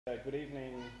Good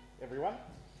evening, everyone.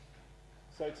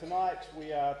 So tonight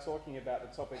we are talking about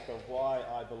the topic of why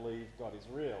I believe God is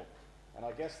real. And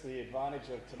I guess the advantage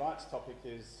of tonight's topic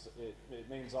is it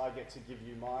means I get to give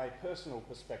you my personal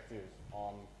perspective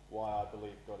on why I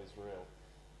believe God is real.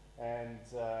 And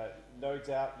no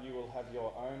doubt you will have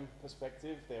your own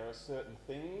perspective. There are certain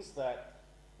things that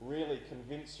really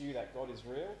convince you that God is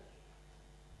real.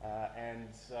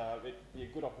 It'd be a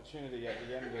good opportunity at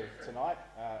the end of tonight,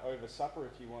 over supper,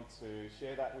 if you want to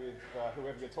share that with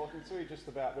whoever you're talking to, just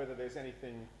about whether there's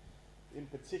anything in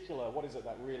particular, what is it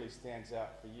that really stands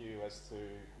out for you as to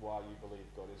why you believe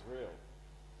God is real.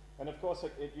 And of course,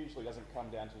 it usually doesn't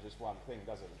come down to just one thing,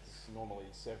 does it? It's normally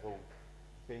several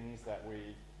things that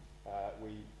we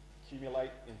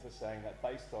accumulate into saying that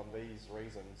based on these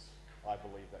reasons, I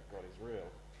believe that God is real.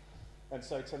 And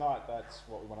so tonight, that's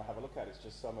what we want to have a look at. It's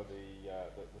just some of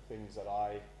the things that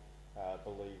I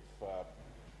believe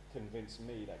convince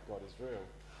me that God is real.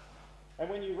 And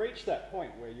when you reach that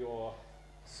point where you're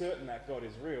certain that God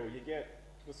is real, you get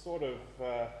the sort of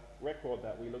record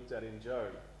that we looked at in Job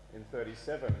in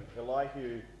 37.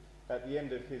 Elihu, at the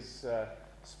end of his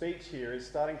speech here, is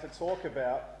starting to talk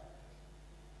about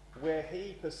where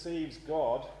he perceives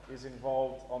God is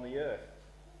involved on the earth.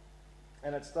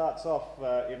 And it starts off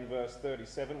in verse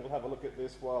 37. We'll have a look at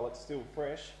this while it's still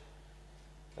fresh.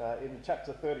 In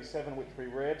chapter 37, which we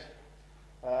read,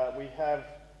 we have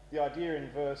the idea in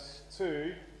verse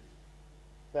 2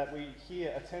 that we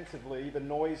hear attentively the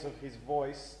noise of his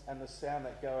voice and the sound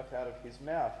that goeth out of his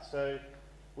mouth. So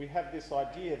we have this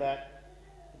idea that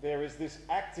there is this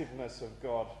activeness of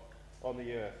God on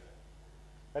the earth.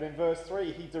 And in verse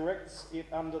 3, he directs it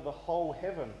under the whole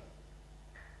heaven.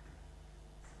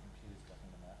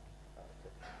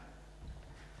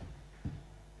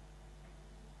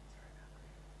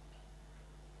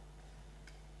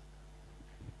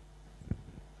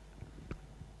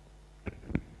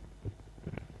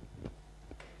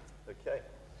 Okay,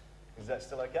 is that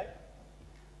still okay?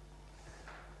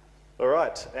 All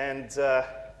right, and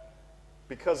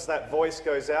because that voice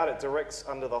goes out, it directs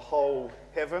under the whole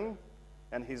heaven,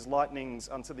 and his lightnings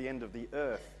unto the end of the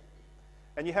earth.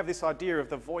 And you have this idea of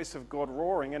the voice of God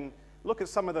roaring, and look at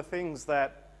some of the things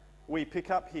that we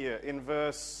pick up here. In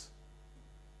verse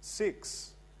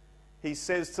 6, he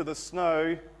says to the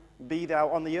snow, "Be thou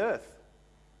on the earth."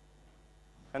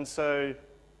 And so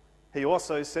he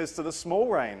also says to the small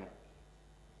rain,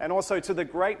 and also to the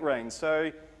great rain.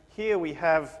 So here we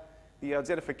have the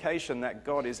identification that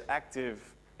God is active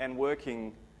and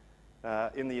working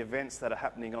in the events that are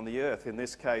happening on the earth. In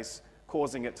this case,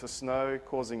 causing it to snow,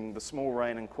 causing the small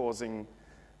rain, and causing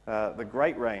the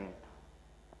great rain.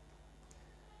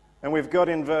 And we've got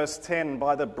in verse 10,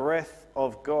 by the breath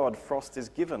of God, frost is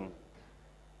given.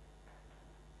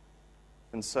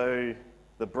 And so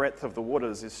the breadth of the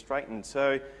waters is straightened.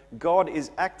 So God is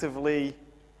actively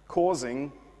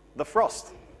causing the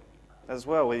frost as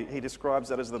well. He describes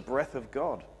that as the breath of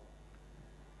God.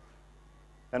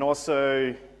 And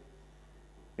also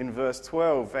in verse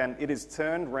 12, and it is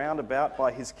turned round about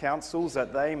by his counsels,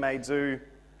 that they may do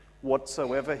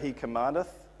whatsoever he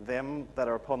commandeth them that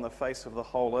are upon the face of the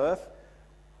whole earth.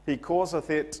 He causeth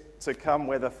it to come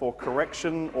whether for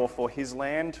correction or for his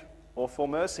land or for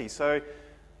mercy. So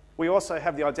we also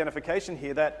have the identification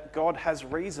here that God has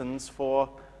reasons for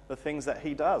the things that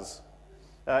he does.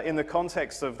 In the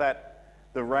context of that,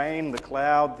 the rain, the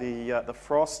cloud, the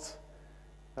frost,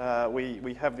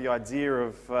 we have the idea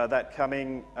of that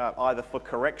coming either for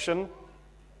correction,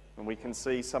 and we can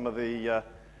see some of the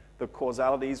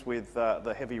causalities with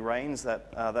the heavy rains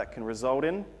that can result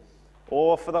in,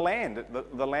 or for the land.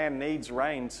 The land needs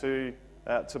rain to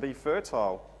be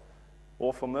fertile,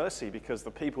 or for mercy, because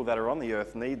the people that are on the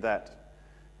earth need that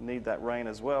rain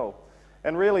as well.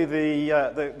 And really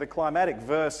the climatic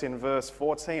verse in verse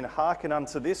 14, hearken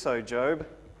unto this, O Job,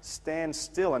 stand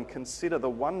still and consider the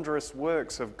wondrous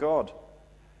works of God.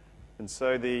 And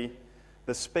so the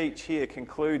speech here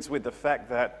concludes with the fact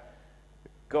that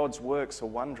God's works are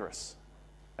wondrous.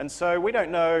 And so we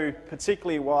don't know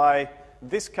particularly why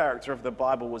this character of the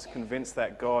Bible was convinced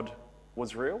that God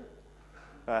was real.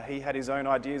 He had his own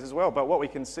ideas as well. But what we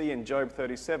can see in Job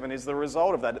 37 is the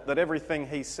result of that everything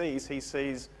he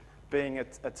sees being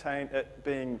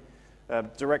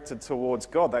directed towards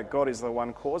God, that God is the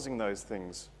one causing those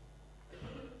things.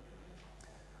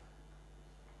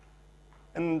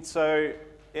 And so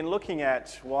in looking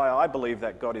at why I believe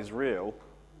that God is real,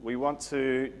 we want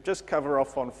to just cover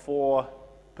off on 4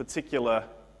 particular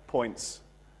points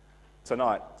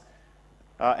tonight.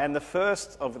 And the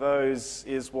first of those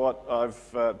is what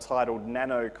I've titled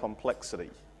Nano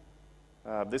complexity.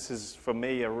 This is, for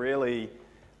me, a really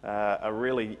a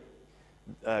really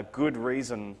good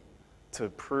reason to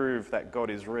prove that God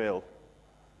is real.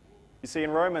 You see,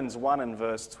 in Romans 1 and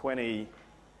verse 20,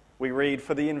 we read,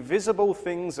 "For the invisible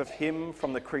things of him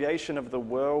from the creation of the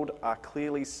world are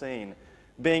clearly seen,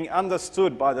 being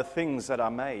understood by the things that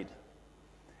are made."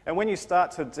 And when you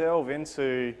start to delve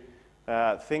into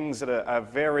things that are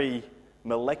very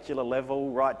molecular level,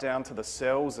 right down to the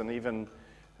cells and even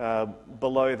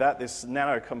below that, this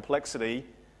nano complexity,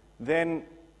 then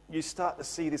you start to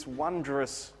see this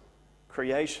wondrous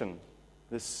creation,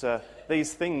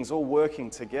 these things all working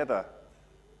together.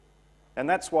 And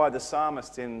that's why the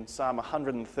psalmist in Psalm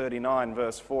 139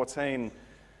 verse 14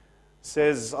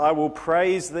 says, "I will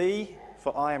praise thee,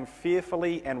 for I am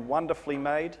fearfully and wonderfully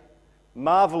made.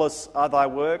 Marvelous are thy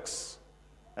works,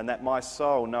 and that my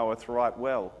soul knoweth right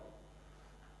well."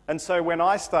 And so when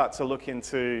I start to look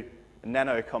into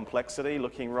nano complexity,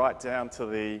 looking right down to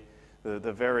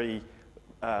the very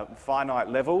finite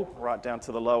level, right down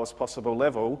to the lowest possible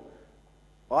level,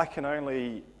 I can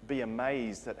only be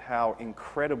amazed at how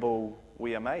incredible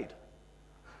we are made.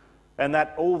 And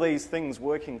that all these things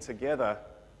working together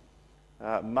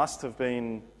must have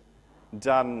been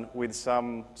done with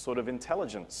some sort of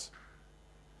intelligence.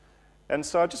 And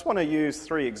so I just want to use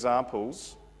 3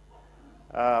 examples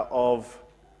of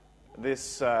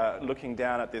this, looking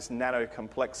down at this nano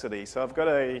complexity. So I've got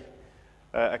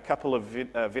a couple of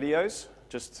videos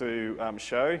just to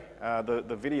show.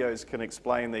 The videos can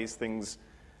explain these things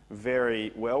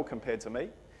very well compared to me.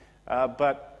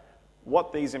 But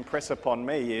what these impress upon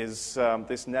me is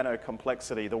this nano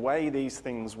complexity, the way these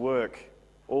things work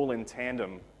all in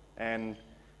tandem, and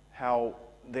how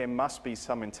there must be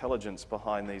some intelligence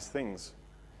behind these things.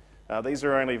 These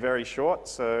are only very short,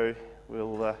 so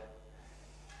we'll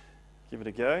give it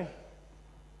a go.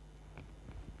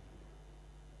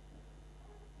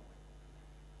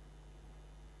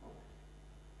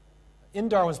 In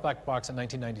Darwin's Black Box in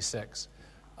 1996,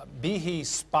 Behe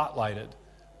spotlighted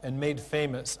and made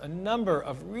famous a number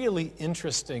of really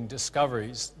interesting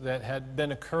discoveries that had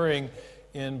been occurring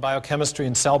in biochemistry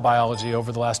and cell biology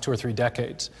over the last 2 or 3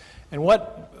 decades. And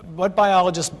what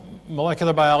biologists,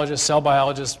 molecular biologists, cell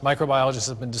biologists, microbiologists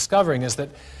have been discovering is that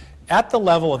at the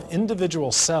level of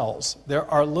individual cells, there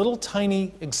are little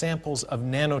tiny examples of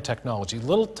nanotechnology,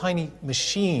 little tiny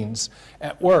machines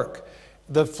at work.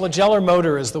 The flagellar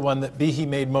motor is the one that Behe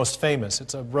made most famous.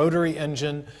 It's a rotary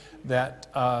engine that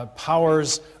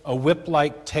powers a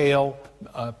whip-like tail,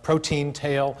 a protein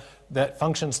tail that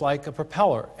functions like a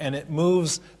propeller, and it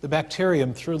moves the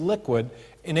bacterium through liquid,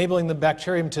 enabling the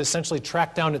bacterium to essentially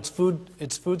track down its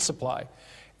food supply.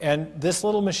 And this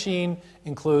little machine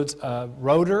includes a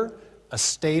rotor, a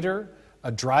stator,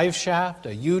 a drive shaft,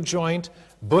 a U-joint,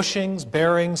 bushings,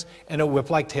 bearings, and a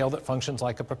whip-like tail that functions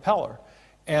like a propeller.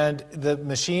 And the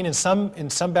machine in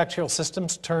some bacterial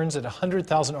systems turns at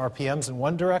 100,000 RPMs in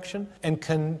one direction and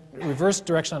can reverse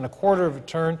direction on a quarter of a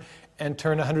turn and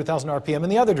turn 100,000 RPM in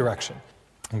the other direction.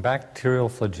 A bacterial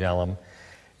flagellum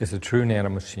is a true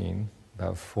nanomachine,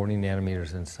 about 40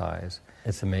 nanometers in size.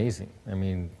 It's amazing. I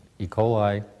mean, E.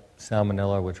 coli,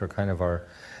 Salmonella, which are kind of our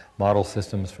model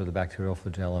systems for the bacterial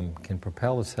flagellum, can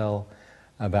propel a cell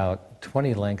about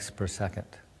 20 lengths per second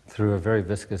through a very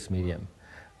viscous medium,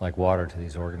 like water, to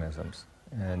these organisms.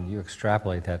 And you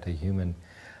extrapolate that to human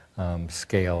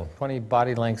scale. 20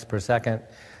 body lengths per second,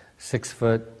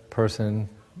 6-foot person,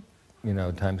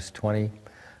 times 20,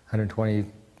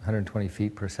 120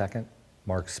 feet per second.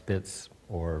 Mark Spitz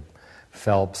or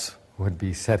Phelps would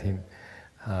be setting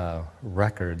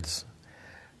records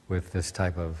with this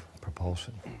type of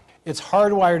propulsion. It's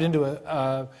hardwired into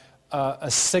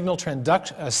a signal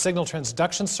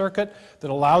transduction circuit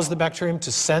that allows the bacterium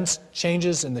to sense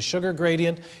changes in the sugar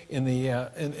gradient in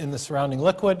the surrounding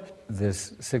liquid.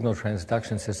 This signal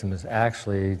transduction system is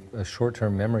actually a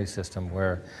short-term memory system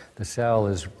where the cell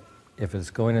is, if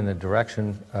it's going in the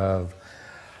direction of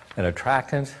an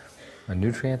attractant, a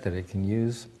nutrient that it can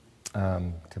use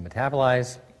to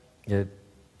metabolize, it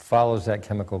follows that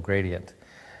chemical gradient.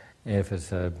 If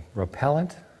it's a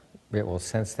repellent, it will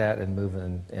sense that and move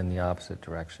in the opposite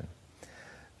direction.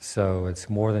 So it's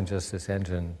more than just this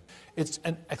engine. It's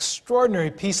an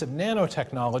extraordinary piece of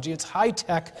nanotechnology. It's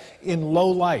high-tech in low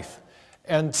life.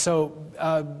 And so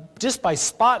just by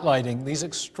spotlighting these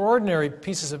extraordinary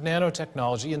pieces of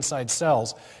nanotechnology inside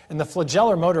cells, and the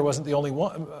flagellar motor wasn't the only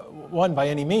one by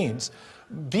any means,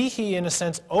 Behe, in a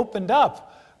sense, opened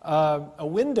up a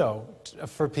window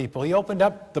for people. He opened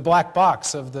up the black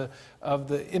box of the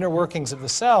inner workings of the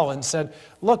cell and said,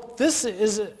 look, this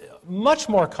is much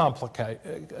more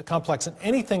complex than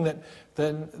anything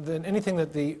than anything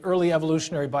that the early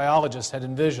evolutionary biologists had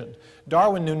envisioned.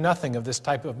 Darwin knew nothing of this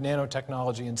type of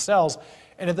nanotechnology in cells,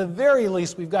 and at the very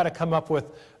least, we've got to come up with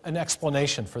an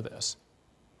explanation for this.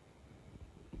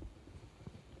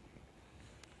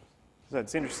 So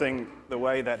it's interesting the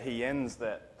way that he ends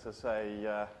that to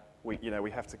say, we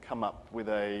have to come up with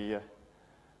an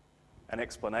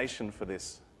explanation for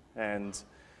this. And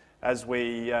as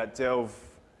we delve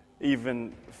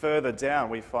even further down,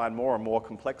 we find more and more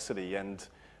complexity. And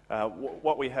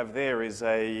what we have there is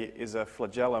a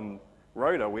flagellum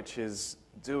rotor, which is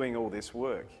doing all this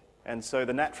work. And so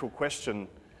the natural question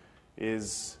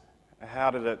is,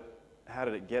 how did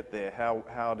it get there?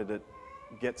 How did it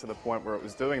get to the point where it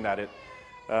was doing that? It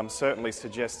certainly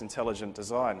suggests intelligent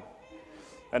design.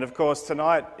 And of course,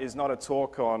 tonight is not a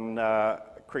talk on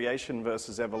creation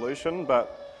versus evolution,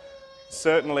 but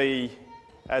certainly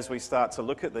as we start to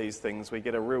look at these things, we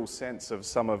get a real sense of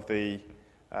some of the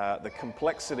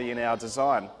complexity in our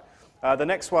design. The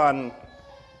next one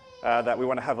that we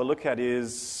want to have a look at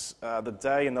is the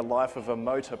day in the life of a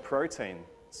motor protein.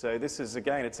 So this is,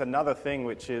 again, it's another thing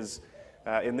which is,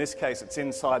 in this case, it's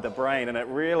inside the brain, and it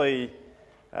really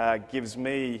gives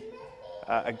me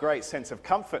a great sense of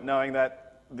comfort knowing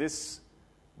that this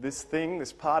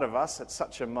part of us at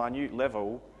such a minute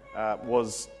level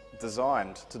was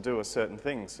designed to do a certain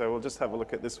thing. So we'll just have a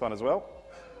look at this one as well.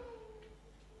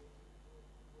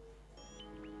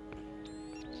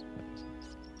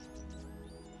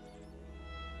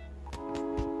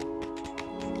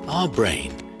 Our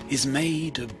brain is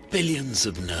made of billions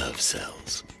of nerve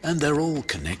cells, and they're all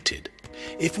connected.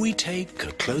 If we take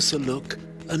a closer look,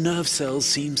 a nerve cell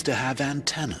seems to have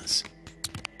antennas.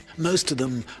 Most of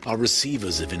them are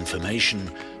receivers of information,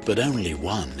 but only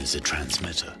one is a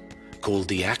transmitter, called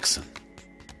the axon.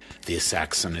 This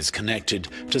axon is connected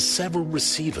to several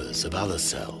receivers of other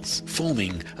cells,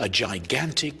 forming a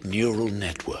gigantic neural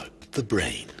network, the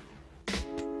brain.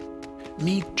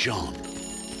 Meet John.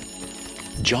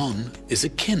 John is a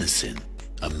kinesin,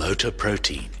 a motor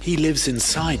protein. He lives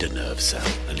inside a nerve cell,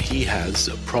 and he has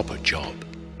a proper job.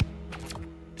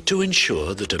 To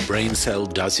ensure that a brain cell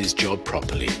does his job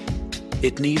properly,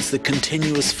 it needs the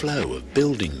continuous flow of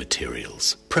building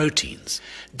materials, proteins.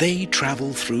 They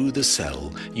travel through the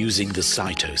cell using the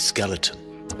cytoskeleton.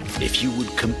 If you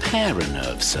would compare a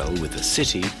nerve cell with a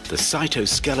city, the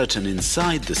cytoskeleton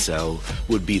inside the cell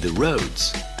would be the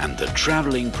roads, and the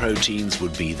traveling proteins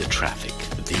would be the traffic.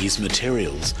 These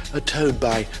materials are towed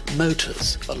by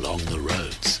motors along the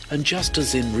roads. And just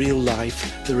as in real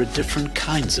life, there are different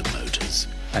kinds of motors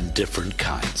and different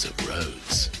kinds of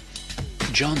roads.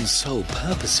 John's sole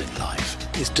purpose in life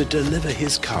is to deliver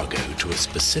his cargo to a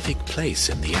specific place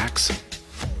in the axon.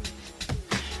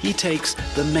 He takes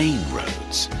the main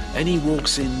roads, and he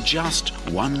walks in just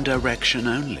one direction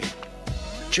only.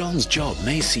 John's job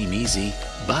may seem easy,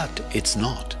 but it's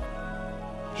not.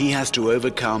 He has to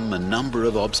overcome a number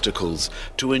of obstacles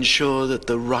to ensure that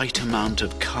the right amount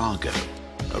of cargo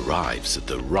arrives at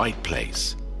the right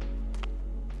place.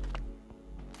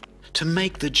 To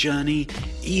make the journey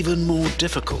even more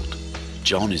difficult,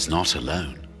 John is not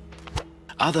alone.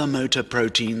 Other motor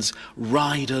proteins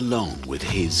ride along with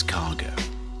his cargo.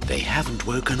 They haven't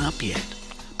woken up yet,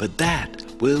 but that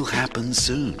will happen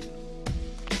soon.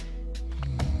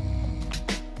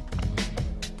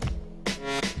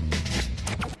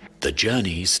 The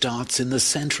journey starts in the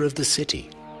center of the city,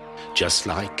 just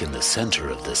like in the center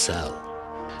of the cell.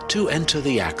 To enter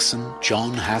the axon,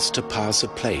 John has to pass a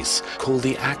place called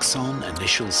the axon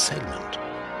initial segment.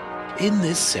 In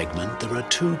this segment, there are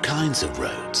two kinds of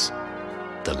roads.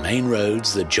 The main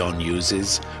roads that John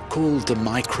uses, called the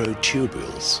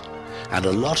microtubules, and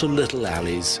a lot of little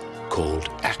alleys called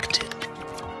actin.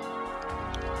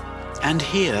 And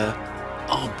here,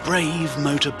 our brave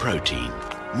motor protein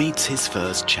meets his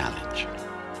first challenge,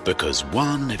 because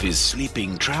one of his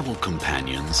sleeping travel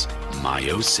companions,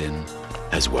 myosin,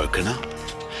 has woken up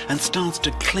and starts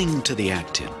to cling to the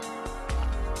actin.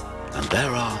 And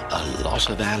there are a lot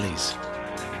of alleys.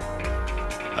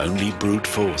 Only brute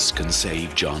force can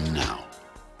save John now.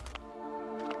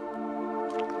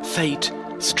 Fate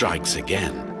strikes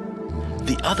again.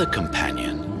 The other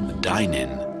companion,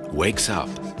 Dynin, wakes up,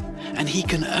 and he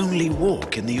can only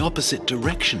walk in the opposite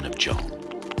direction of John,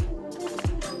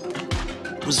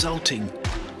 resulting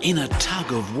in a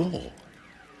tug of war.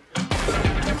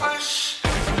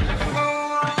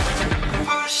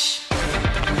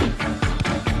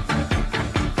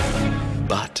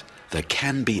 But there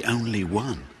can be only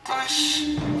one.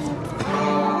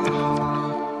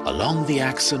 Along the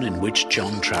axon in which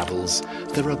John travels,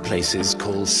 there are places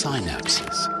called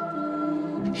synapses.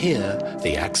 Here,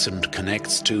 the axon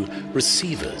connects to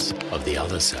receivers of the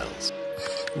other cells.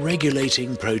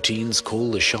 Regulating proteins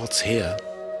call the shots here.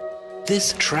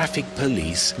 This traffic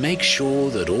police makes sure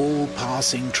that all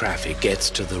passing traffic gets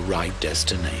to the right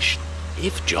destination.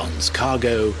 If John's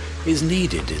cargo is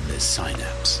needed in this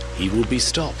synapse, he will be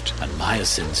stopped and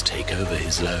myosins take over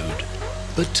his load.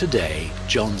 But today,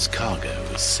 John's cargo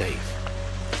is safe.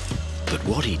 But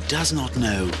what he does not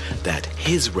know, that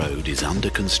his road is under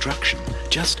construction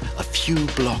just a few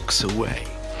blocks away.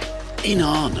 In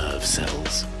our nerve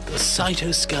cells, the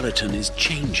cytoskeleton is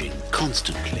changing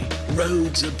constantly.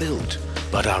 Roads are built,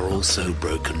 but are also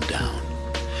broken down.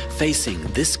 Facing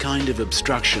this kind of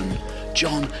obstruction,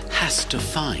 John has to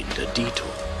find a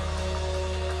detour.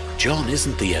 John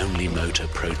isn't the only motor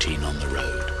protein on the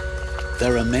road.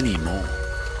 There are many more.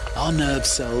 Our nerve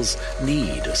cells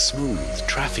need a smooth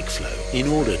traffic flow in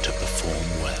order to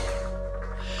perform well.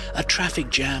 A traffic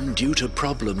jam due to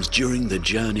problems during the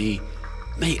journey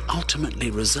may ultimately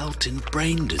result in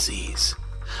brain disease.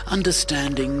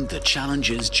 Understanding the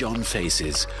challenges John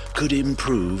faces could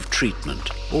improve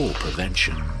treatment or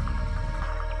prevention.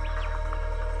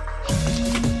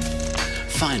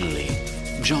 Finally,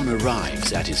 John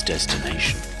arrives at his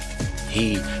destination.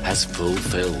 He has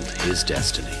fulfilled his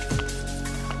destiny.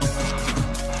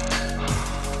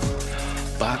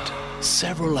 But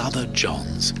several other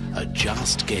Johns are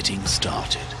just getting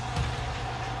started.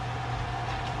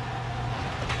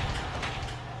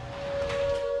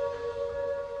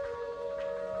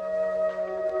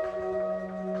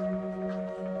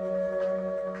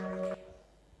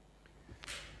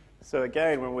 So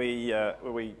again, when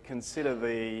we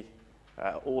consider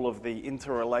all of the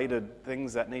interrelated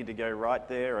things that need to go right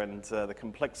there and the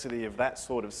complexity of that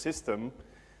sort of system,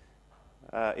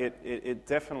 it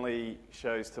definitely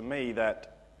shows to me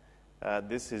that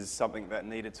this is something that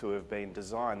needed to have been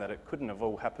designed, that it couldn't have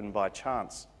all happened by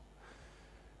chance.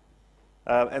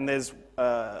 And there's,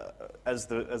 as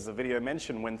the video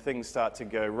mentioned, when things start to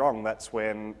go wrong, that's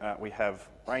when we have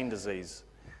brain disease.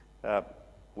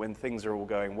 When things are all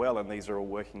going well and these are all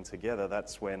working together,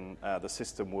 that's when the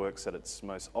system works at its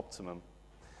most optimum.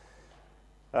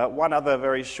 One other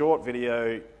very short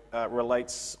video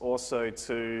relates also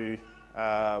to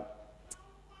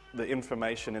the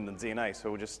information in the DNA, so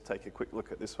we'll just take a quick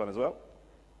look at this one as well.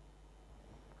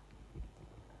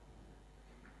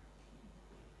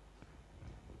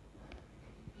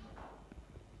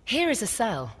 Here is a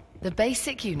cell, the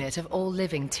basic unit of all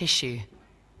living tissue.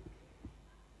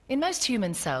 In most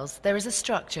human cells, there is a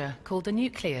structure called the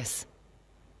nucleus.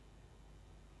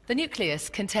 The nucleus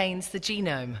contains the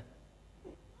genome.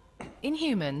 In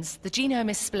humans, the genome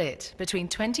is split between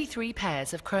 23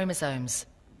 pairs of chromosomes.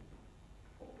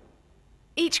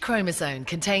 Each chromosome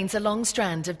contains a long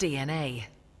strand of DNA,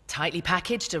 tightly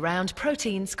packaged around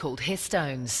proteins called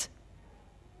histones.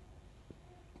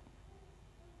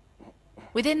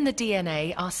 Within the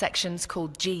DNA are sections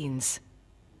called genes.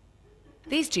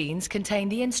 These genes contain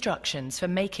the instructions for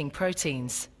making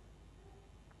proteins.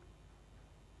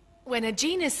 When a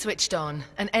gene is switched on,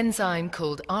 an enzyme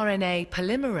called RNA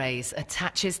polymerase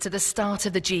attaches to the start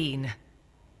of the gene.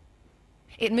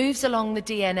 It moves along the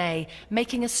DNA,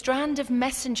 making a strand of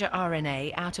messenger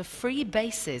RNA out of free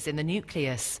bases in the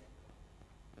nucleus.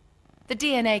 The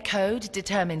DNA code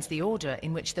determines the order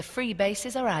in which the free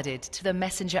bases are added to the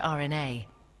messenger RNA.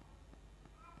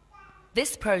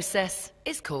 This process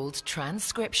is called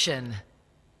transcription.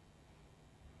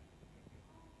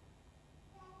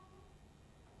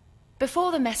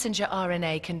 Before the messenger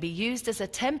RNA can be used as a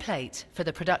template for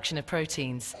the production of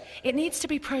proteins, it needs to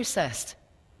be processed.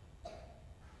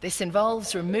 This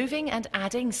involves removing and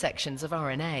adding sections of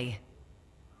RNA.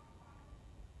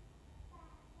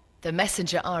 The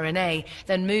messenger RNA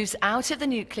then moves out of the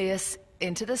nucleus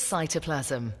into the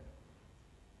cytoplasm.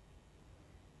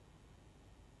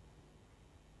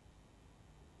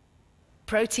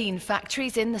 Protein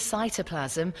factories in the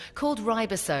cytoplasm, called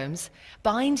ribosomes,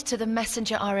 bind to the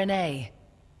messenger RNA.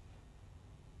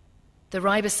 The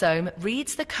ribosome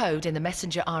reads the code in the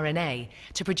messenger RNA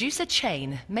to produce a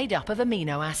chain made up of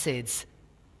amino acids.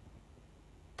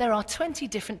 There are 20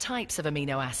 different types of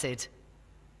amino acid.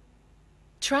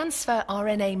 Transfer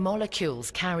RNA molecules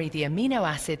carry the amino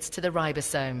acids to the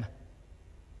ribosome.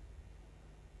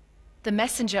 The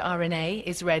messenger RNA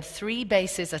is read 3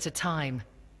 bases at a time.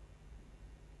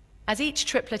 As each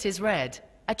triplet is read,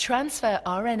 a transfer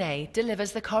RNA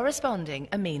delivers the corresponding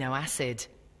amino acid.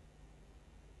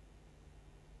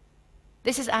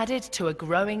 This is added to a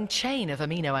growing chain of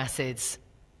amino acids.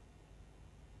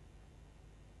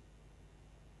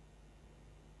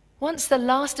 Once the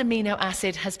last amino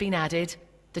acid has been added,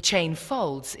 the chain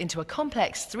folds into a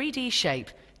complex 3D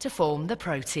shape to form the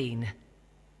protein.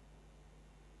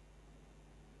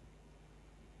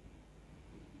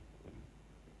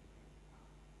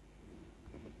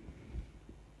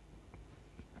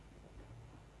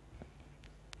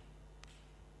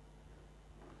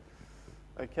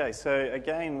 Okay, so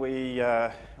again,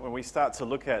 when we start to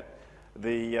look at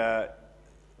the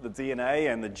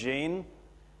DNA and the gene,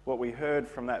 what we heard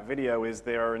from that video is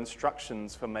there are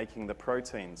instructions for making the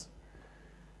proteins.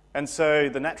 And so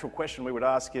the natural question we would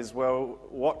ask is, well,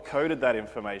 what coded that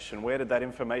information? Where did that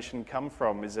information come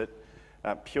from? Is it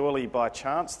purely by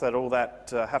chance that all that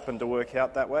happened to work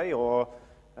out that way, or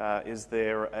is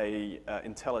there an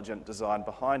intelligent design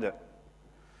behind it?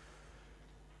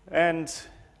 And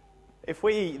if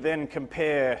we then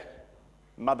compare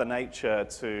Mother Nature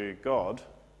to God,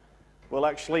 well,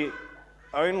 actually,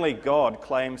 only God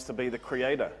claims to be the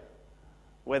creator.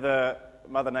 Whether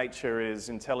Mother Nature is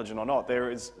intelligent or not,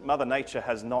 Mother Nature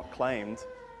has not claimed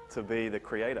to be the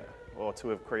creator or to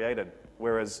have created,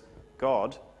 whereas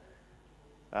God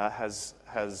has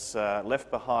left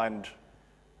behind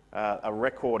a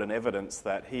record and evidence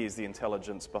that he is the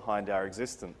intelligence behind our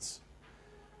existence.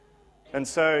 And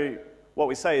so what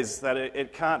we say is that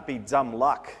it can't be dumb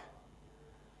luck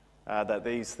that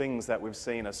these things that we've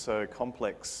seen are so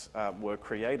complex were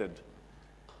created.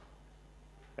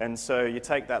 And so you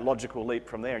take that logical leap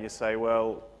from there and you say,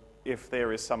 well, if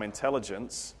there is some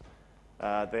intelligence,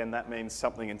 then that means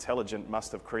something intelligent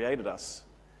must have created us.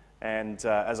 And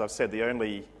as I've said, the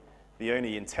only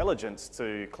intelligence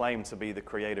to claim to be the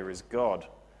creator is God.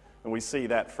 And we see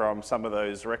that from some of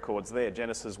those records there.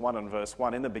 Genesis 1 and verse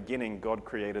 1, in the beginning God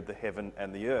created the heaven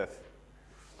and the earth.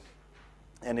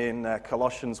 And in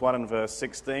Colossians 1 and verse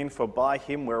 16, for by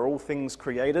him were all things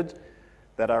created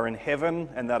that are in heaven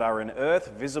and that are in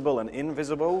earth, visible and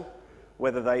invisible,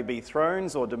 whether they be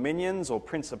thrones or dominions or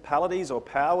principalities or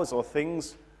powers or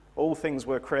things, all things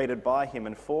were created by him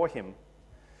and for him.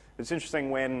 It's interesting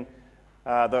when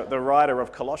the writer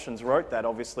of Colossians wrote that,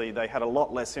 obviously they had a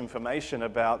lot less information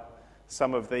about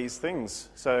some of these things.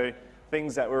 So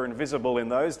things that were invisible in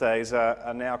those days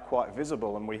are now quite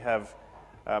visible, and we have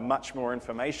much more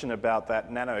information about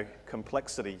that nano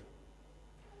complexity.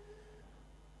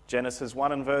 Genesis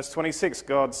 1 and verse 26,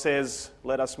 God says,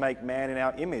 let us make man in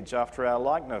our image after our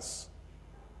likeness.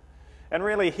 And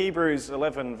really Hebrews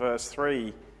 11 verse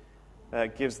 3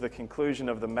 gives the conclusion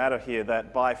of the matter here,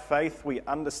 that by faith we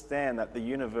understand that the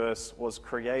universe was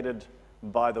created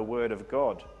by the word of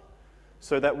God,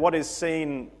 so that what is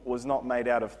seen was not made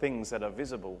out of things that are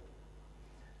visible.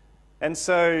 And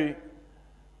so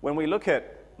when we look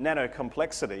at nano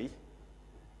complexity,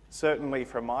 certainly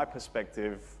from my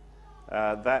perspective,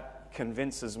 that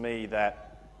convinces me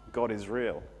that God is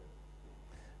real.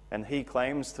 And he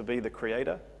claims to be the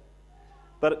creator.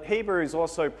 But Hebrews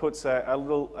also puts a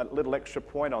little extra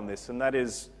point on this, and that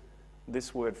is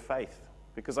this word faith.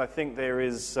 Because I think there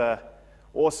is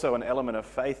also an element of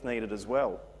faith needed as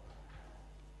well.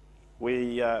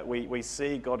 We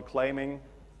see God claiming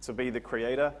to be the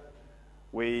creator.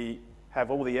 We have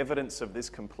all the evidence of this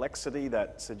complexity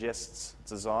that suggests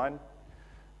design.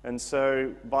 And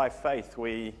so by faith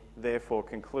we therefore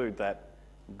conclude that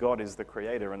God is the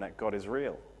creator and that God is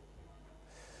real.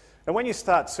 And when you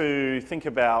start to think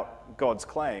about God's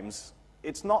claims,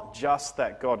 it's not just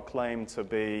that God claimed to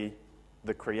be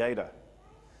the creator.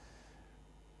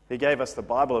 He gave us the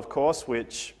Bible, of course,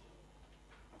 which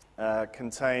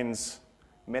contains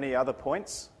many other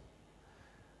points.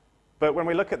 But when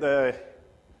we look at the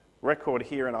record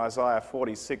here in Isaiah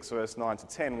 46, verse 9 to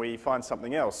 10, we find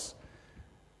something else.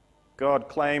 God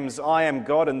claims, I am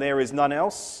God and there is none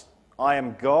else. I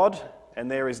am God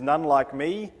and there is none like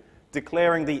me,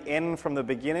 declaring the end from the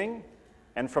beginning,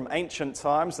 and from ancient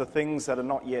times the things that are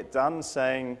not yet done,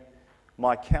 saying,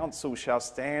 my counsel shall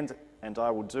stand, and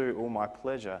I will do all my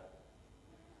pleasure.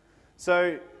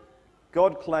 So,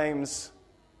 God claims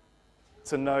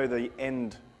to know the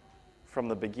end from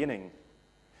the beginning.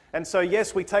 And so,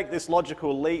 yes, we take this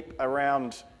logical leap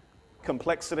around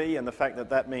complexity and the fact that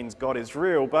that means God is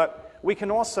real, but we can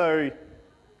also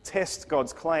test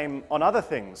God's claim on other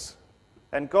things.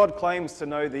 And God claims to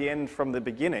know the end from the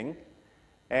beginning.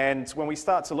 And when we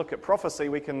start to look at prophecy,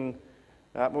 we can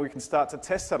start to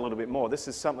test that a little bit more. This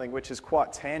is something which is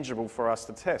quite tangible for us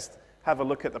to test. Have a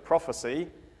look at the prophecy,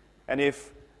 and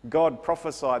if God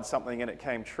prophesied something and it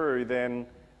came true, then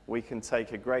we can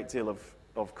take a great deal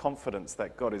of confidence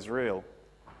that God is real.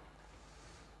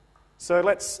 So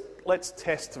let's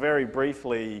test very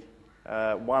briefly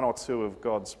one or two of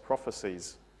God's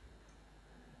prophecies.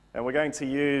 And we're going to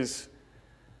use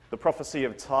the prophecy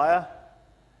of Tyre.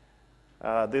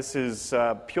 This is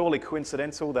purely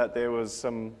coincidental that there was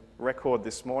some record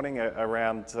this morning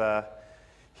around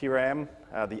Hiram,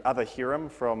 the other Hiram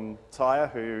from Tyre,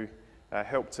 who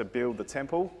helped to build the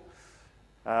temple.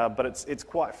 But it's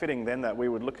quite fitting then that we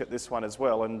would look at this one as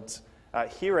well. And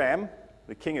Hiram,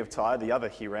 the king of Tyre, the other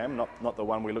Hiram, not the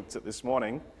one we looked at this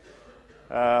morning,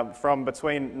 from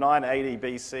between 980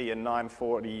 BC and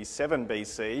 947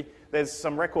 BC, there's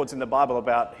some records in the Bible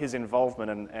about his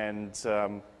involvement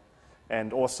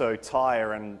and also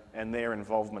Tyre and their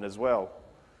involvement as well.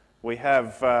 We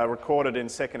have recorded in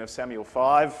 2 Samuel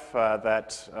 5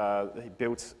 that he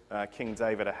built King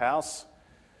David a house.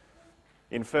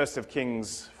 In 1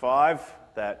 Kings 5,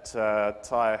 that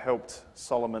Tyre helped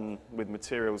Solomon with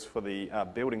materials for the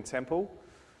building temple.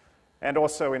 And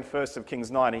also in 1 Kings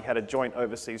 9, he had a joint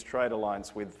overseas trade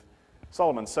alliance with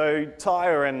Solomon. So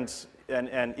Tyre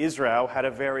and Israel had a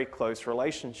very close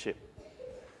relationship.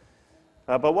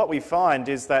 But what we find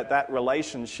is that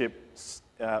relationship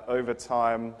over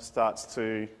time starts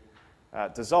to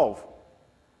dissolve.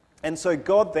 And so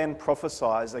God then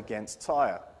prophesies against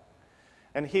Tyre.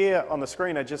 And here on the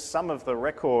screen are just some of the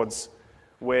records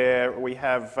where we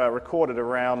have recorded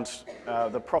around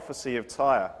the prophecy of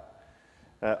Tyre.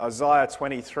 Isaiah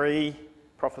 23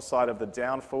 prophesied of the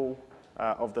downfall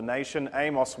of the nation.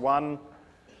 Amos 1,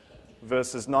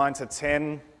 verses 9 to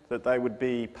 10, that they would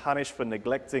be punished for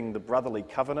neglecting the brotherly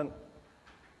covenant.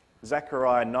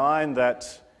 Zechariah 9,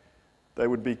 that they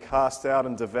would be cast out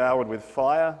and devoured with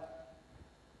fire.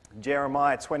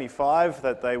 Jeremiah 25,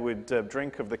 that they would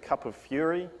drink of the cup of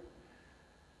fury.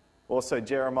 Also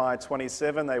Jeremiah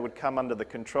 27, they would come under the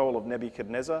control of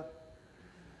Nebuchadnezzar.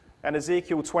 And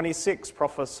Ezekiel 26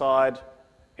 prophesied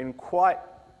in quite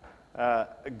a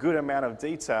good amount of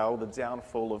detail the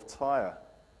downfall of Tyre.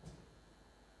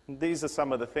 And these are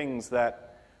some of the things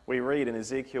that we read in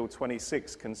Ezekiel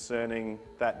 26 concerning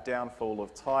that downfall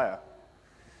of Tyre.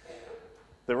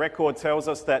 The record tells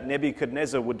us that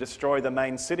Nebuchadnezzar would destroy the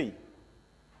main city,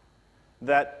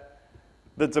 that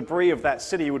the debris of that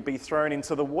city would be thrown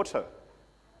into the water,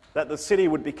 that the city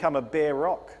would become a bare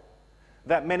rock,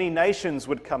 that many nations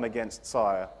would come against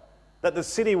Tyre, that the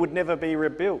city would never be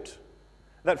rebuilt,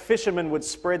 that fishermen would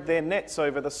spread their nets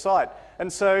over the site.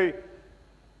 And so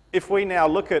if we now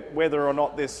look at whether or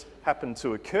not this happened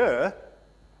to occur,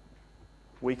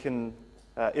 we can,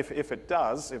 if it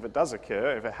does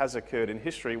occur, if it has occurred in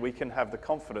history, we can have the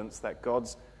confidence that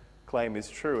God's claim is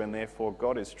true and therefore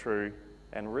God is true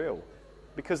and real.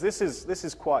 Because this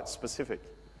is quite specific.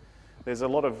 There's a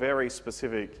lot of very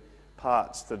specific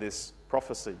parts to this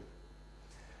prophecy.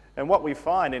 And what we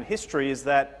find in history is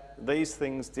that these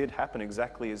things did happen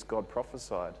exactly as God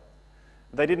prophesied.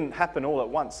 They didn't happen all at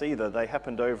once either. They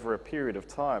happened over a period of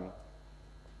time.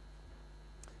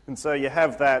 And so you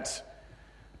have that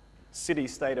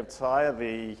city-state of Tyre,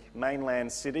 the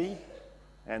mainland city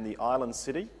and the island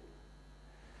city.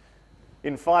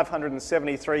 In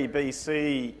 573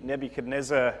 BC,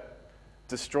 Nebuchadnezzar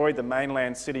destroyed the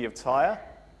mainland city of Tyre.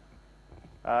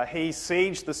 He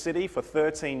sieged the city for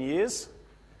 13 years,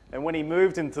 and when he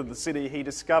moved into the city, he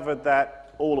discovered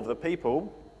that all of the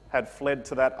people had fled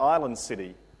to that island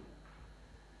city.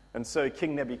 And so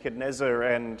King Nebuchadnezzar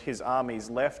and his armies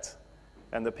left,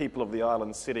 and the people of the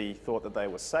island city thought that they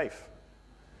were safe.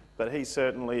 But he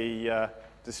certainly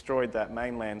destroyed that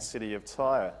mainland city of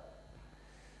Tyre.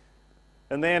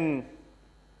 And then,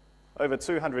 over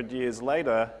 200 years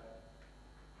later,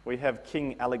 we have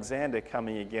King Alexander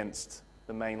coming against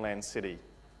the mainland city.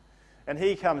 And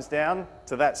he comes down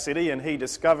to that city and he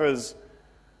discovers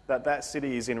that that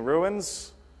city is in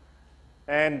ruins.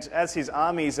 And as his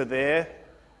armies are there,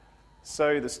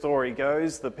 so the story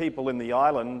goes, the people in the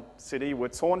island city were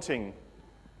taunting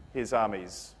his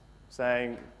armies,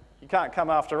 saying, "You can't come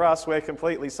after us, we're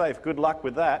completely safe, good luck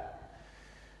with that."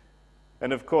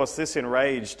 And of course, this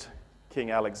enraged King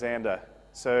Alexander.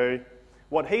 So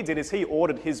what he did is he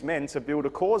ordered his men to build a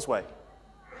causeway.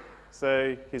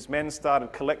 So his men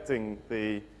started collecting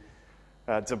the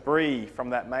debris from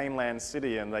that mainland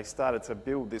city and they started to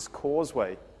build this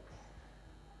causeway,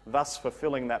 thus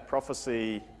fulfilling that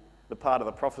prophecy, the part of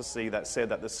the prophecy that said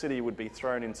that the city would be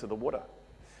thrown into the water.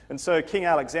 And so King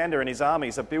Alexander and his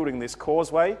armies are building this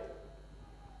causeway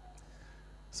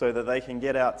so that they can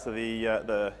get out to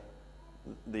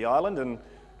the island. And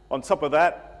on top of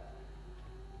that,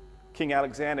 King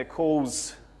Alexander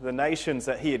calls the nations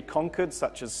that he had conquered,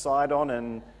 such as Sidon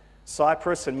and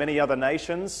Cyprus and many other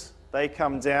nations. They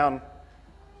come down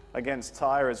against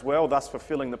Tyre as well, thus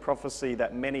fulfilling the prophecy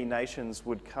that many nations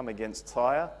would come against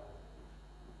Tyre.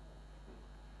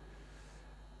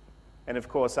 And of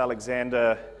course,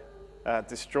 Alexander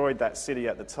destroyed that city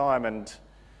at the time, and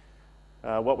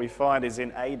what we find is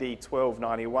in AD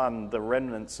 1291, the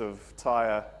remnants of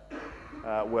Tyre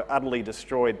were utterly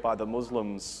destroyed by the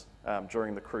Muslims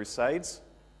during the Crusades.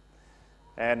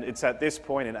 And it's at this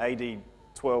point in AD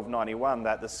 1291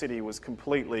 that the city was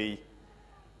completely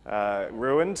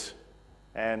ruined,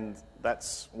 and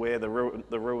that's where the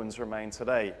ruins remain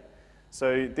today.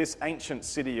 So this ancient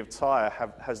city of Tyre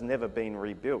has never been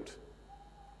rebuilt.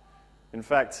 In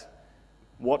fact,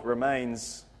 what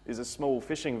remains is a small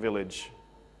fishing village,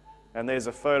 and there's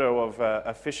a photo of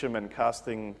a fisherman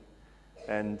casting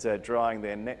and drying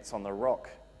their nets on the rock.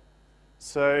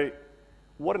 So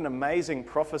what an amazing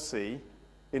prophecy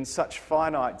in such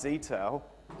finite detail,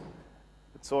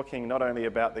 talking not only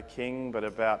about the king, but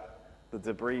about the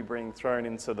debris being thrown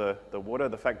into the water,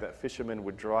 the fact that fishermen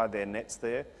would dry their nets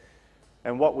there.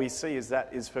 And what we see is that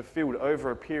is fulfilled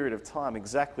over a period of time,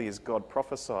 exactly as God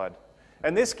prophesied.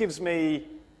 And this gives me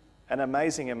an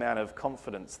amazing amount of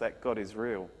confidence that God is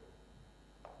real.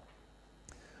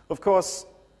 Of course,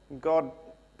 God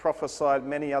prophesied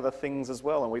many other things as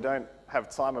well, and we don't have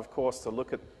time, of course, to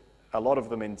look at a lot of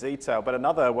them in detail. But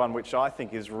another one which I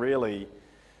think is really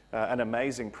an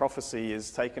amazing prophecy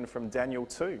is taken from Daniel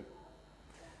 2.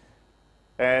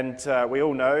 And we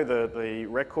all know the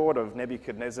record of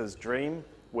Nebuchadnezzar's dream,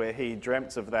 where he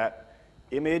dreamt of that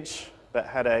image that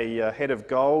had a head of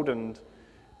gold and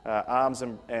arms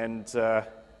and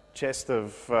chest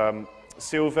of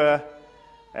silver,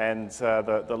 and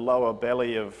the lower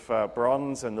belly of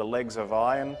bronze, and the legs of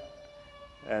iron,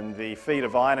 and the feet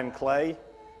of iron and clay.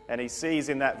 And he sees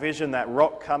in that vision that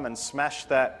rock come and smash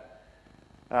the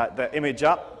image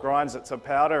up, grinds it to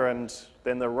powder, and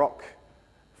then the rock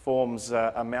forms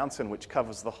a mountain which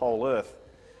covers the whole earth.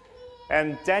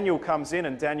 And Daniel comes in,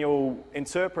 and Daniel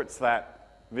interprets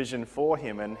that vision for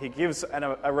him, and he gives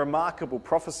a remarkable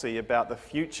prophecy about the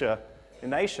future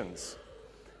nations.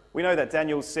 We know that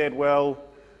Daniel said, well,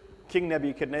 King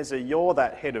Nebuchadnezzar, you're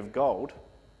that head of gold.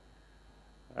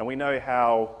 And we know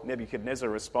how Nebuchadnezzar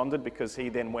responded, because he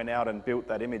then went out and built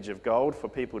that image of gold for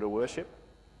people to worship.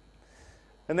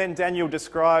 And then Daniel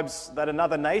describes that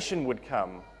another nation would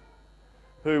come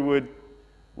who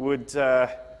would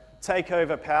take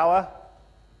over power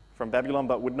from Babylon,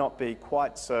 but would not be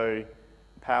quite so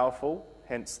powerful,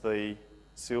 hence the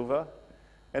silver.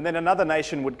 And then another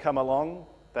nation would come along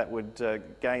that would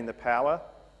gain the power.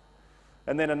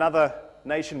 And then another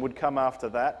nation would come after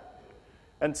that,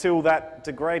 until that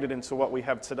degraded into what we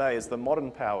have today as the modern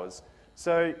powers.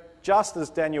 So just as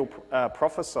Daniel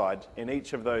prophesied in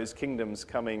each of those kingdoms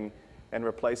coming and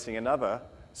replacing another,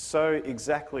 so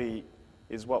exactly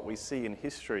is what we see in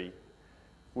history,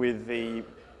 with the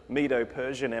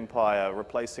Medo-Persian Empire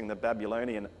replacing the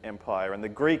Babylonian Empire, and the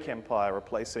Greek Empire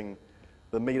replacing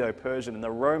the Medo-Persian, and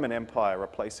the Roman Empire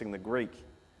replacing the Greek,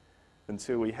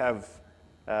 until we have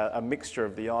a mixture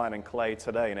of the iron and clay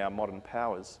today in our modern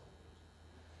powers.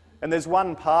 And there's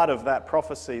one part of that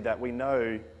prophecy that we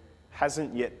know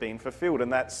hasn't yet been fulfilled,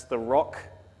 and that's the rock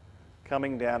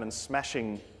coming down and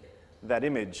smashing that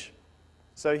image.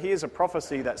 So here's a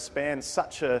prophecy that spans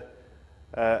such a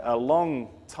long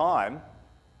time,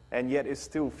 and yet is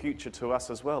still future to us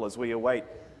as well, as we await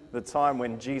the time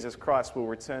when Jesus Christ will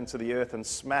return to the earth and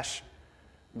smash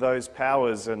those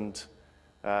powers and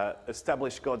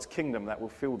establish God's kingdom that will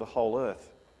fill the whole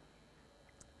earth.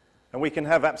 And we can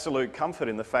have absolute comfort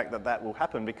in the fact that that will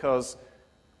happen, because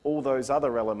all those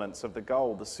other elements of the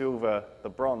gold, the silver, the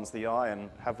bronze, the iron,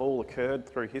 have all occurred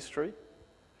through history.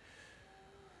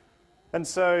 And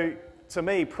so, to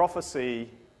me, prophecy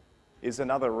is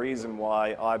another reason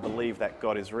why I believe that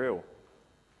God is real.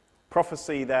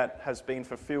 Prophecy that has been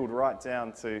fulfilled right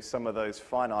down to some of those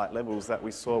finite levels that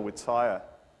we saw with Tyre,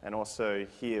 and also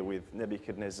here with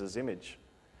Nebuchadnezzar's image.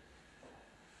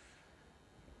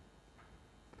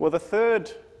 Well, the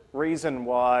third reason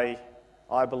why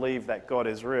I believe that God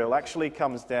is real actually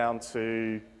comes down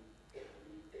to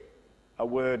a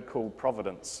word called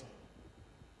providence.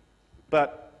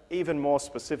 But even more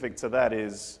specific to that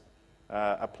is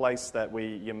a place that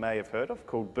you may have heard of,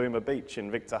 called Boomer Beach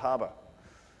in Victor Harbor.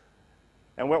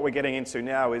 And what we're getting into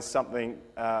now is something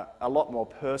a lot more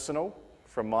personal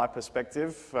from my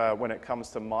perspective when it comes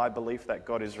to my belief that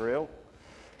God is real.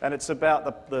 And it's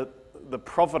about the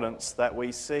providence that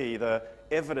we see, the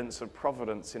evidence of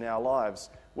providence in our lives,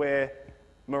 where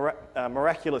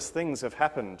miraculous things have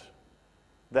happened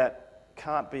that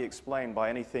can't be explained by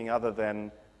anything other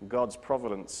than God's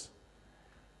providence.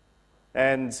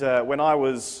 And when I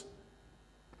was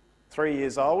 3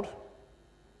 years old,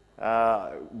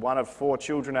 one of 4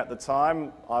 children at the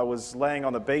time, I was laying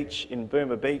on the beach in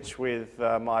Booma Beach with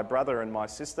my brother and my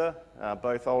sister,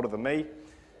 both older than me,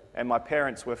 and my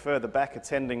parents were further back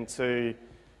attending to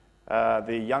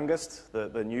the youngest,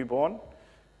 the newborn.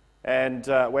 And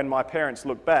when my parents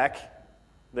looked back,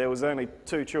 there was only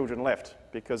 2 children left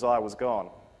because I was gone.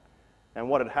 And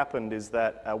what had happened is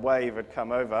that a wave had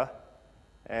come over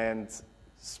and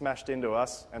smashed into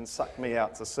us and sucked me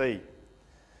out to sea.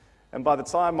 And by the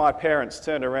time my parents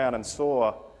turned around and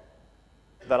saw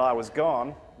that I was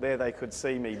gone, there they could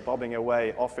see me bobbing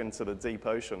away off into the deep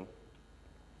ocean.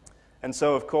 And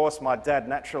so, of course, my dad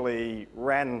naturally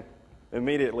ran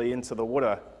immediately into the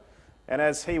water. And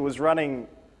as he was running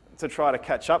to try to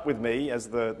catch up with me, as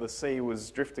the sea was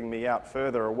drifting me out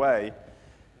further away,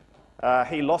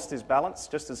 he lost his balance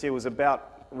just as he was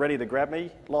about ready to grab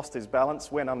me, lost his balance,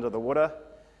 went under the water,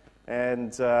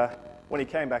 and when he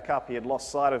came back up, he had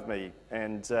lost sight of me,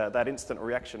 and that instant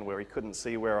reaction where he couldn't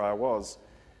see where I was.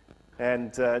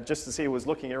 And just as he was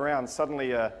looking around,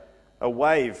 suddenly a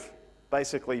wave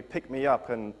basically picked me up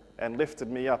and lifted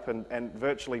me up and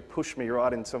virtually pushed me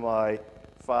right into my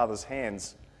father's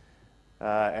hands.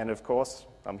 And of course,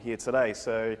 I'm here today.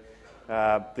 So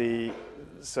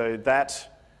that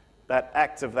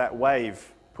act of that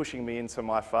wave pushing me into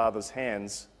my father's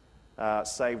hands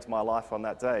saved my life on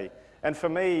that day. And for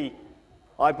me,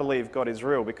 I believe God is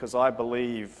real because I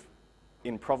believe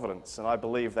in providence, and I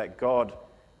believe that God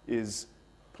is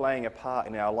playing a part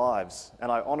in our lives.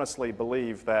 And I honestly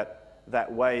believe that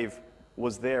that wave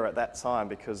was there at that time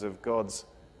because of God's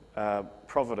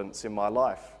providence in my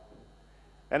life.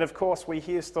 And of course, we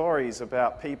hear stories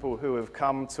about people who have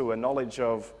come to a knowledge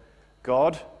of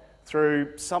God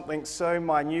through something so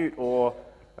minute or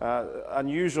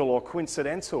unusual or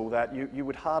coincidental that you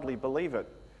would hardly believe it.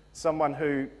 Someone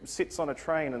who sits on a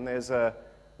train and there's a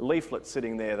leaflet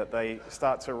sitting there that they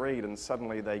start to read and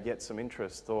suddenly they get some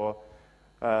interest. Or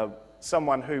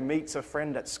someone who meets a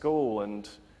friend at school and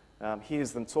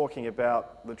hears them talking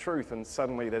about the truth and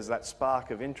suddenly there's that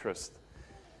spark of interest.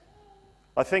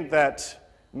 I think that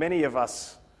many of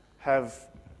us have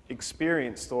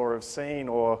experienced or have seen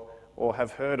or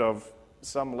have heard of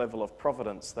some level of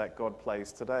providence that God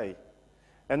plays today.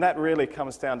 And that really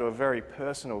comes down to a very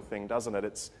personal thing, doesn't it?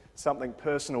 It's something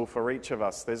personal for each of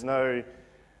us. There's no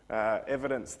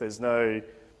evidence, there's no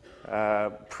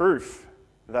proof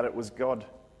that it was God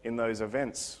in those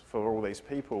events for all these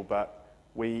people, but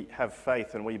we have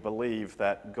faith and we believe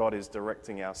that God is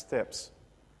directing our steps.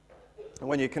 And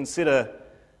when you consider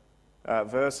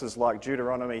verses like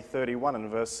Deuteronomy 31 and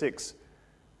verse 6,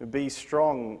 "Be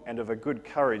strong and of a good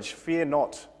courage, fear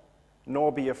not,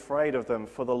 nor be afraid of them,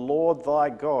 for the Lord thy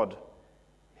God,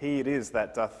 he it is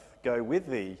that doth go with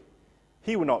thee.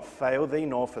 He will not fail thee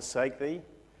nor forsake thee."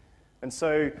 And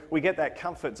so we get that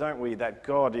comfort, don't we, that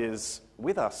God is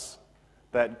with us,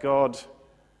 that God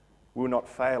will not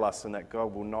fail us and that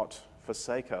God will not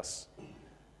forsake us.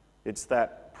 It's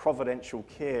that providential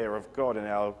care of God in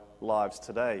our lives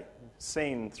today,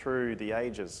 seen through the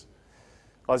ages.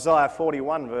 Isaiah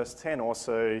 41 verse 10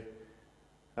 also,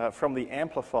 from the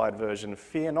Amplified Version,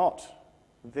 "Fear not,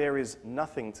 there is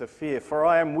nothing to fear, for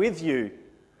I am with you.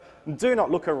 Do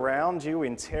not look around you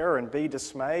in terror and be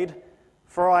dismayed,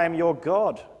 for I am your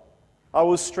God. I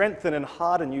will strengthen and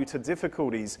harden you to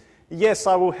difficulties. Yes,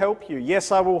 I will help you.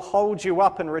 Yes, I will hold you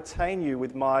up and retain you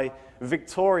with my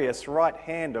victorious right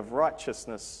hand of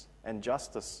righteousness and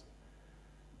justice."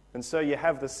 And so you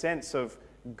have the sense of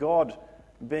God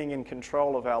being in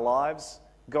control of our lives,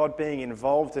 God being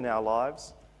involved in our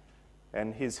lives,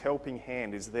 and his helping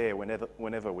hand is there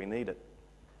whenever we need it.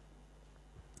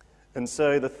 And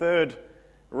so the third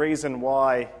reason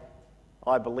why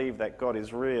I believe that God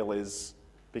is real is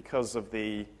because of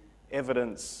the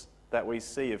evidence that we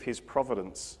see of his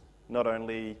providence, not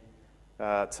only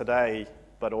today,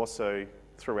 but also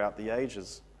throughout the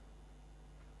ages.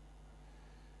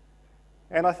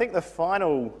 And I think the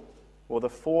final, or the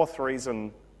fourth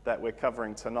reason that we're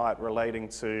covering tonight relating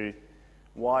to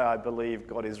why I believe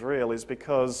God is real is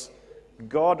because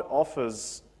God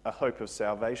offers a hope of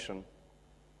salvation.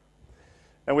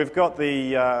 And we've got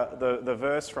the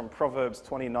verse from Proverbs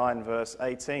 29, verse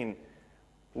 18,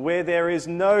 "Where there is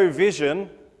no vision,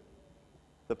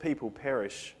 the people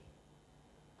perish."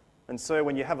 And so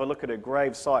when you have a look at a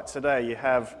grave site today, you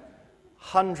have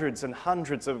hundreds and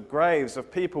hundreds of graves of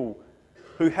people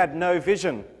who had no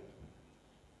vision,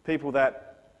 people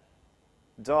that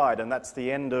died, and that's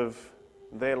the end of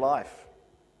their life.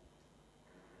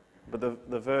 But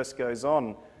the verse goes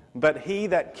on, "But he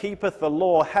that keepeth the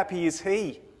law, happy is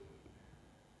he,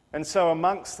 And so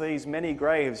amongst these many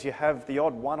graves, you have the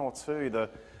odd one or two,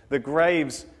 the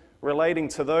graves relating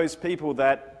to those people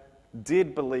that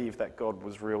did believe that God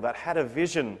was real, that had a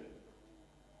vision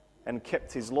and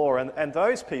kept his law. And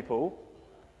those people,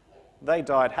 they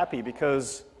died happy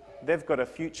because they've got a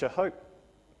future hope,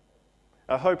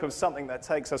 a hope of something that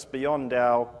takes us beyond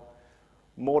our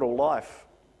mortal life.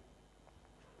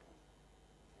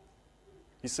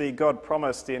 You see, God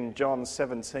promised in John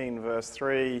 17, verse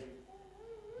 3,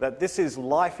 that this is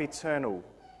life eternal,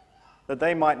 that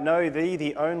they might know thee,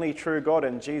 the only true God,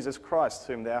 and Jesus Christ,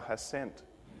 whom thou hast sent.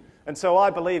 And so I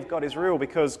believe God is real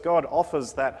because God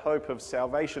offers that hope of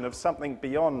salvation, of something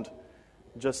beyond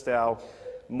just our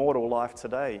mortal life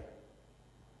today.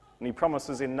 And he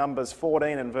promises in Numbers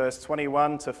 14 and verse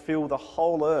 21 to fill the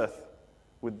whole earth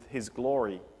with his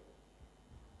glory.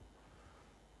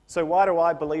 So why do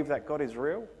I believe that God is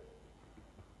real?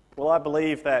 Well, I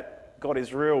believe that God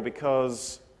is real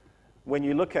because when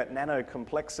you look at nano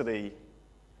complexity,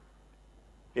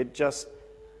 it just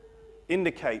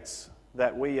indicates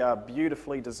that we are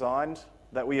beautifully designed,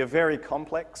 that we are very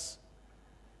complex.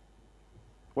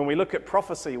 When we look at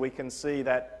prophecy, we can see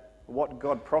that what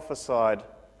God prophesied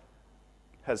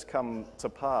has come to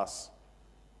pass.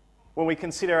 When we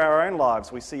consider our own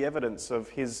lives, we see evidence of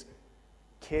his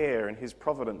care and his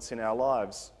providence in our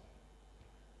lives.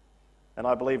 And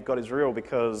I believe God is real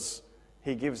because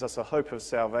he gives us a hope of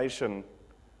salvation,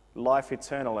 life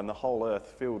eternal, and the whole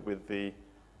earth filled with the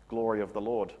glory of the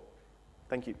Lord.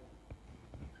 Thank you.